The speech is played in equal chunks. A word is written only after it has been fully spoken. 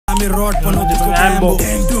me rod, Rambo.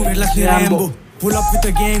 Bhetlas Rambo. Pull up with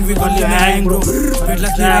the gang, we got the Rambo.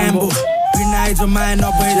 Bhetlas Rambo. Pinai jo man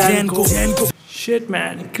up by Janko. Shit,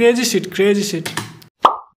 man. Crazy shit.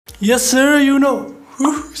 Yes, sir, you know.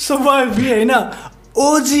 Survive here, na.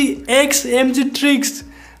 OG X M-zee Trix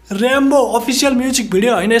Rambo official music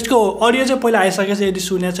video हैन यसको audio चाहिँ पहिला आइसकेको छ यदि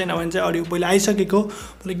सुनेको छैन भने चाहिँ अडियो पहिला आइसकेको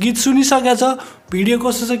मैले गीत सुनिसकेको छ भिडियो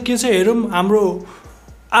कस्तो छ के छ हेरौँ हाम्रो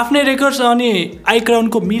आफ्नै रेकर्ड्स अनि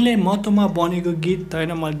आइक्राउन्डको मिले मतमा बनेको गीत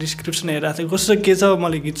हैन मैले डिस्क्रिप्सन हेरेको थिएँ कस्तो के छ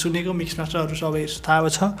मैले गीत सुनेको मिक्स मास्टरहरु सबै थाहा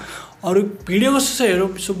छ अरु भिडियो कस्तो छ हेरौँ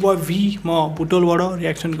सुब्बा भी म बुटोलबाट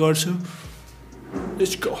रियाक्सन गर्छु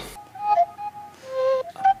लेट्स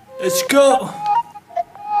गो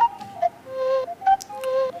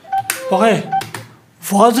ओके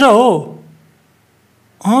वज्र हो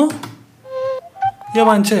यो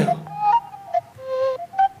मान्छे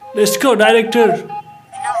let's go director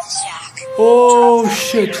Oh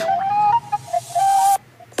shit.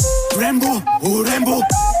 Rambo, oh Rambo,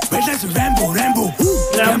 Bhetlas Rambo, Rambo,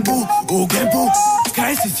 oh Gambo,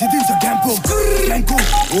 guys is sitting to Gambo,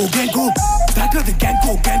 oh Gango, that got the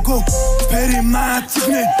Gango, very much,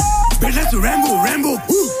 Bhetlas Rambo,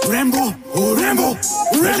 oh Rambo,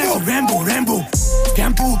 Bhetlas Rambo,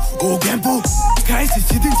 oh Gambo, guys is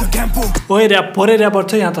sitting to Gambo. Oi rapper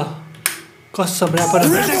छ यहाँ त कसम rapper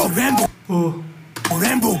Rambo, oh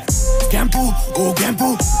Rambo. Oh Gambo,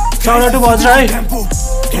 shout out to Vajra. Gambo,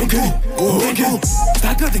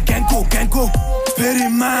 that got the Gango, very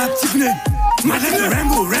much,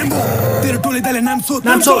 Rambo, तेरे टोले दाले नाम सोच,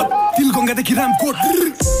 तिल गंगा देखी राम कोट,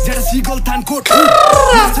 जरा सीगल थान कोट,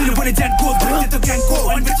 तेरे बने जैन कोट, तेरे तो Gango,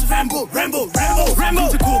 one bitch Rambo,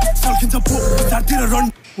 को सल्किन सपो, तार रन.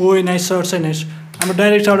 ओए nice shot, nice. हाम्रो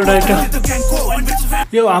डाइरेक्टर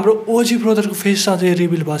यो हाम्रो ओजी ब्रदरको फेस चाहिँ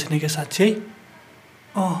रिभिल भएको छैन के साथी है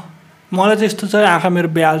मलाई चाहिँ यस्तो चाहिँ आँखा मेरो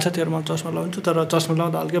बेहाल छ तेरो म चस्मा लगाउँछु तर चस्मा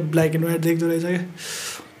लगाउँदा हल्का ब्ल्याक एन्ड व्हाइट देख्दो रहेछ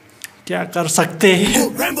क्या कर सकते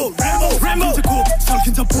Rambo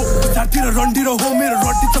सल्किन्छ पो जातिर रन्डी र हो मेरो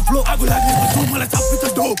रड्डी छ फ्लो आगो लाग्ने बसो मलाई छापिन्छ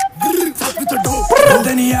डो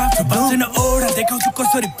दनिया बस्दैन ओडा देखाउँछु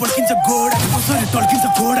कसरी पड्किन्छ गोडा कसरी टल्किन्छ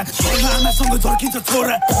घोडा आमासँग झर्किन्छ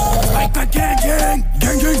छोरा बाइकमा ग्याङ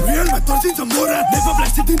रियलमा तर्सिन्छ मोरा नेपलाई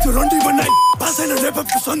सिद्धिन्छ रन्डी बनाइ पासैन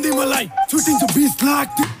रेपको सन्धि मलाई छुटिन्छ 20 लाख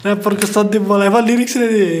ऱ्यापरको सन्धि मलाई लिरिक्स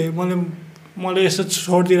मैले यसो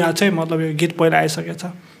छोडिदिरहेको छ मतलब यो गीत पहिला आइसकेको छ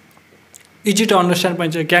इजी टु अन्डरस्ट्यान्ड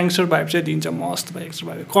पाइन्छ ग्याङ्स्टर भाइब चाहिँ दिन्छ मस्त ग्याङ्स्टर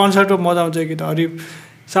भाइब कन्सर्टमा मजा आउँछ गीत Hari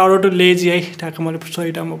shout out to lazy है ठ्याक्क मैले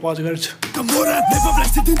सही टाइममा पज गर्छु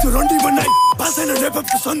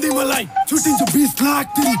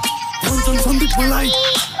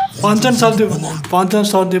पञ्चन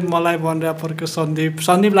सन्दीप मलाई भन ऱ्यापरको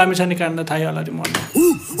सन्दीप लामिछाने काण्ड थाहै होला नि मलाई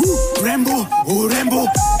Rambo, oh Rambo,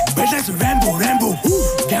 Bhetlas Rambo,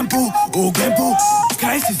 Gambo, oh Gambo,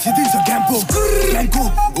 guys is sitting to Gambo,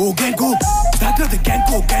 oh Gango, that got the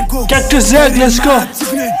Gango, Cactus Zag, let's go.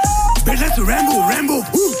 Bhetlas Rambo,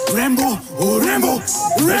 oh Rambo,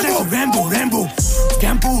 Bhetlas Rambo,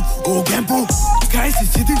 Gambo, oh Gambo, guys is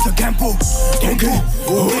sitting to Gambo,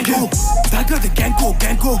 oh Gango, that got the Gango,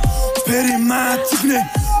 very much,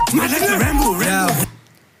 Bhetlas Rambo.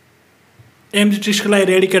 M-zee Trix को लागि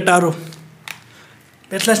ready केटाहरु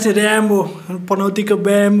Bhetlas Rambo पनौतीको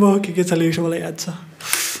bamboo के छ लेख्छ मलाई याद छ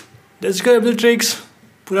let's go M-zee Trix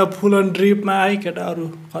पुरा full on ड्रिपमा है केटाहरु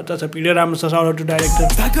खतरा छ भिडियो राम्रो छ shout out to director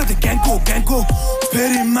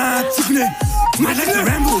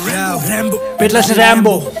Bhetlas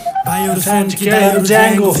Rambo भाइहरु सान्चिकेहरु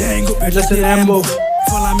ज्याङ्गो Bhetlas Rambo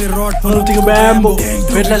follow me rod पनौतीको bamboo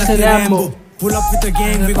Bhetlas Rambo pull up with the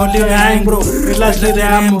gang we got the hang bro Bhetlas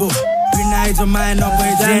Rambo Pinai jo man up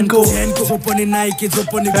by Janko जो पनि Nike जो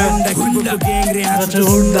पनि गुण्डा गुण्डा gang रे हात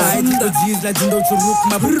हुँदा आइदिन्छ जिजलाई जिन्दाउँछु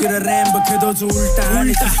रुखमा भुकेर र्याम्बो खेदाउँछु उल्टा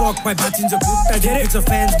अनि त सक पाइ भाचिन्छ खुट्टा धेरै छ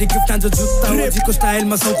फ्यान्स दे गिफ्ट हान्छ जुत्ता ओजीको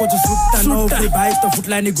स्टाइलमा सौकाउँछु सुट्टा नौकै भाइ त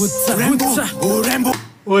फुट्लानी गुच्चा Rambo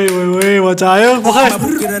ओए मजा आयो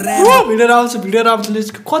भिडियो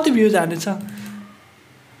आउँछ कति भ्युज हानेछ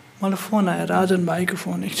मलाई फोन आयो राजन भाइको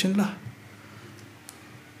फोन एकछिन ल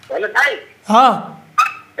हेलो भाइ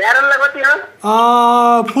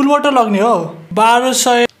फुल बोटल लग्ने हो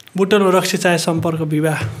 1200 बोटलमा रक्सी चाहे सम्पर्क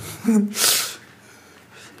विवाह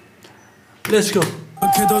लेट्स गो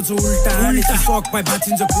खेदाउँछु उल्टा अनि त सक पाइ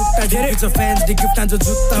भाचिन्छ खुट्टा धेरै छ फ्यान्स दे गिफ्ट हान्छ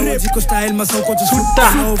जुत्ता ओजीको स्टाइलमा सौकाउँछु सुट्टा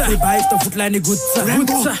नौकै भाइ त फुट्लानी गुच्चा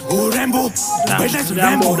Rambo Bhetlas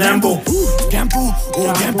Rambo Gambo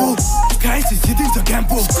guys is sitting to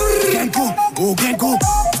Gambo oh Gango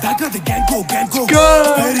that got the Gango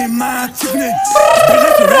very much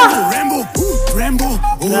Bhetlas Rambo oh Rambo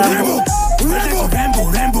Bhetlas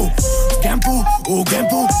Rambo Gampo, oh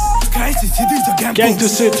Gampo, guys is sitting the Gampo. Gang to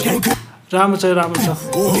sit. Rambo छ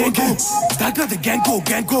Oh Gampo, taka the Gampo.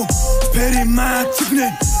 Very much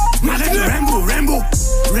chicken.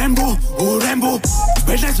 Rambo, oh Rambo.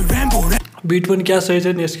 Bhetlas Rambo. Beat पनि क्या सही छ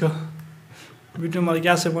नि यसको. Beat पनि मलाई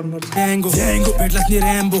क्या सही मन पर्छ. Django, Bhetlas ni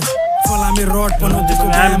Rambo. Follow me road panotiko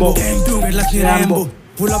Rambo. Bhetlas ni Rambo.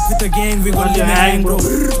 Pull up with the gang, we gon' hang bro.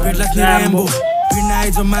 Bhetlas ni Rambo. Pinai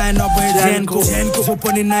jo man up by Janko. Jo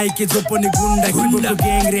pani Nike, jo pani gunda. Gunda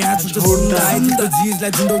gang re haan chu gunda. Ai to jeez la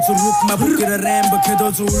jundau chu rukma bukera Rambo khedo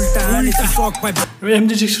chu ulta ani chu shock pai.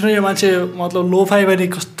 M-zee यो मान्छे मतलब lo-fi पनि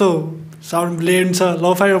कस्तो sound blend छ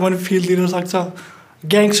लो-फाईमा पनि feel दिन सक्छ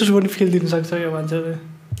gangster पनि फिल दिन सक्छ यो मान्छेले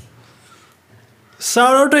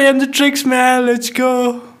Shout out to M-zee Trix man, let's go.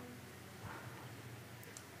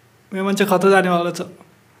 यो मान्छे खतरा जाने वाला छ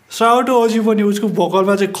Shout out to OG पनि उसको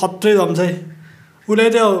भोकलमा चाहिँ खत्रै दम छ है उले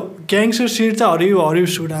त्यो ग्याङ्स्टर सिट चाहिँ हरियो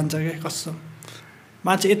सुट हान्छ के कसम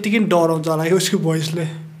मान्छे यतिकै डराउँछ होला के उसको भोइसले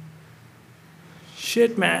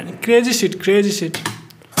Shit man, crazy shit.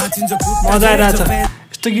 मजा आइरहेछ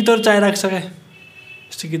यस्तो गीतहरु चाहिरहेको छ के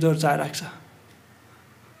यस्तो गीतहरु चाहिरहेको छ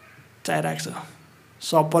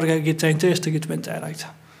सब प्रकारको गीत चाहिन्छ यस्तो गीत पनि चाहिरहेको छ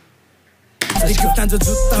Tanjo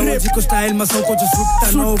jutta ojiko style ma sauko jo sutta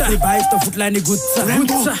no free bike to futlani gutsa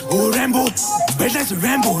Rambo Bhetlas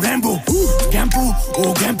Rambo Gampo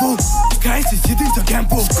oh Gampo guys is sitting the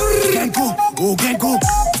Gampo oh Gampo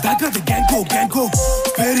taka the Gampo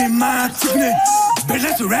very much chicken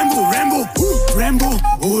Bhetlas Rambo oh Rambo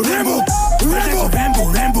Bhetlas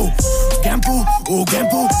Rambo Gampo oh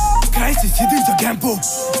Gampo guys is sitting the Gampo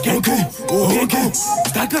oh Gampo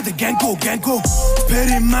taka the Gampo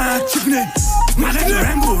very much chicken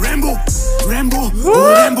Rambo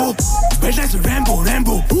oh Rambo Bhetlas Rambo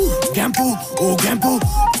Gampo oh Gampo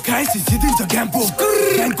guys is sitting the Gampo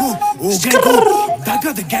oh Gampo taka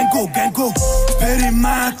the Gampo very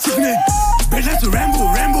much chicken Bhetlas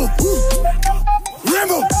Rambo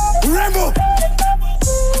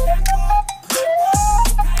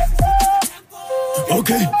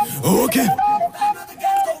okay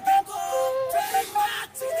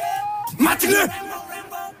Matine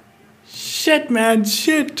Shit man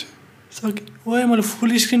shit okay ओए मैले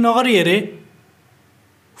फुल screen नगरी हेरे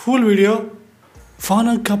फुल video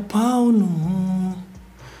फनक पाउनु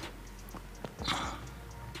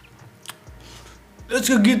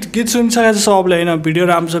यसको गीत सुनिसकेको छ सबले हैन भिडियो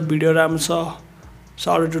राम्रो छ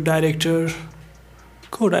Shout out to director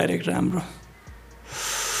co-director राम्रो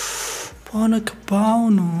फनक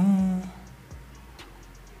पाउनु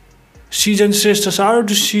Season Shrestha Shout out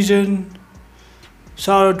to Season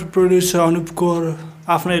Shout out to producer Anup Kaur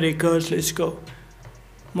आफ्नै रेकर्ड्स लेट्स गो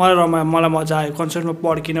मलाई मजा आयो कन्सर्टमा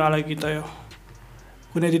पड्किने वाला गीत हो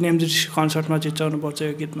कुनै दिन M-zee कन्सर्टमा चिचाउनु पर्छ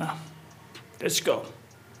यो गीतमा लेट्स गो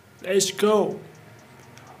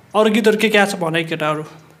अरु गीतहरु के छ भने केटाहरु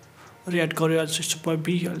रियाक्ट गरिहाल्छ सुपर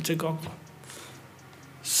बी हाल्छ गएको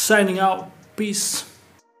साइनिङ आउट पीस